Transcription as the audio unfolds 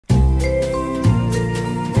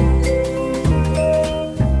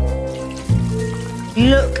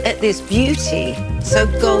Look at this beauty, so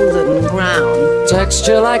golden brown.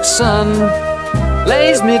 Texture like sun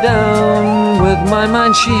lays me down. With my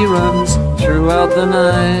mind she runs throughout the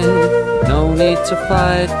night. No need to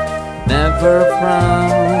fight, never a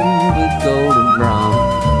frown. With golden brown.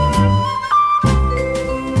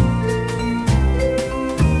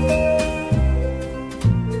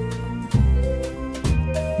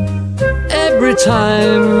 Every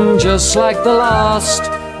time, just like the last,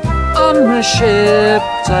 on a ship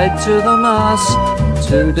tied to the mast,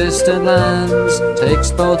 to distant lands,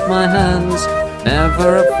 takes both my hands,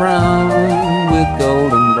 never a frown, with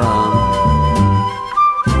golden brown.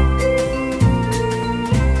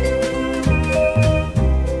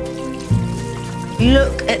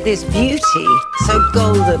 Look at this beauty, so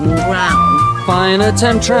golden brown. Fine a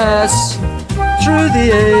temptress, through the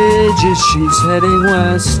ages she's heading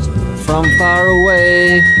west. From far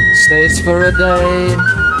away, stays for a day,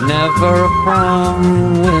 never a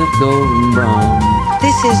frown, with golden brown.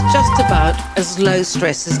 This is just about as low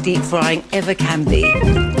stress as deep frying ever can be.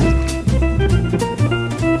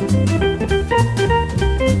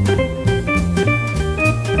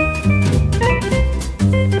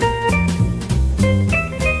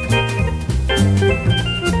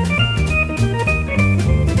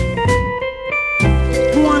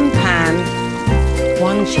 One pan,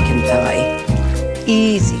 one chicken thigh.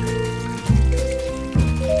 Easy.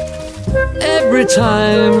 Every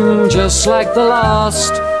time, just like the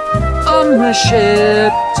last, on a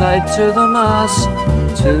ship tied to the mast,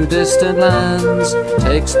 to distant lands,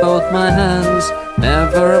 takes both my hands,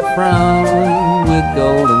 never a frown, with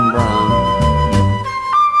golden brown.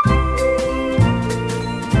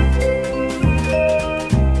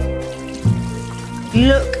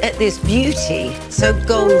 Look at this beauty, so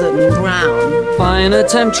golden brown. Fine a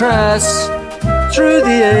temptress, through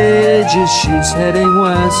the ages she's heading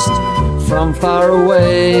west. From far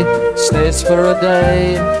away, stays for a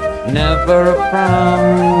day, never a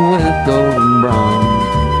frown, with golden brown.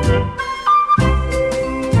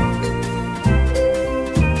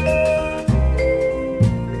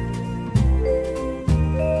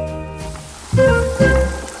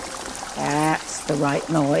 That's the right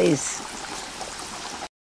noise.